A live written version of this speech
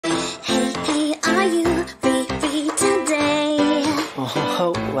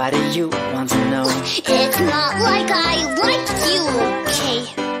What do you want to know? It's not like I like you, okay?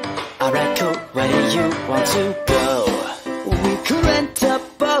 Alright, cool. Where do you want to go? We could rent a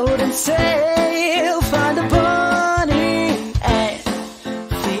boat and sail, find a bunny and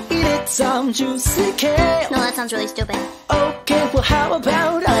feed it some juicy kale. No, that sounds really stupid. Okay, well how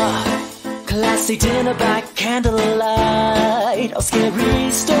about a classy dinner by candlelight, or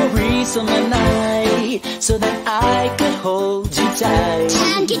scary stories on the night, so that I could hold you tight.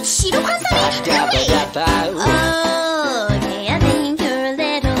 단기치로 환상이 really? Oh, okay, I think you're a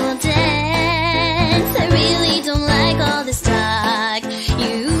little dense. I really don't like all this talk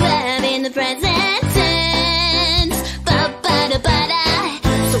you have in the present tense. Ba-ba-da-ba-da.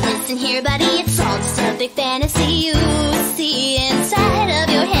 So listen here, buddy, it's all just a big fantasy you see inside of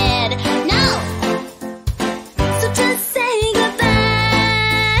your head. No! So just say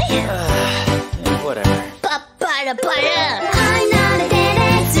goodbye. Whatever. Ba-ba-da-ba-da.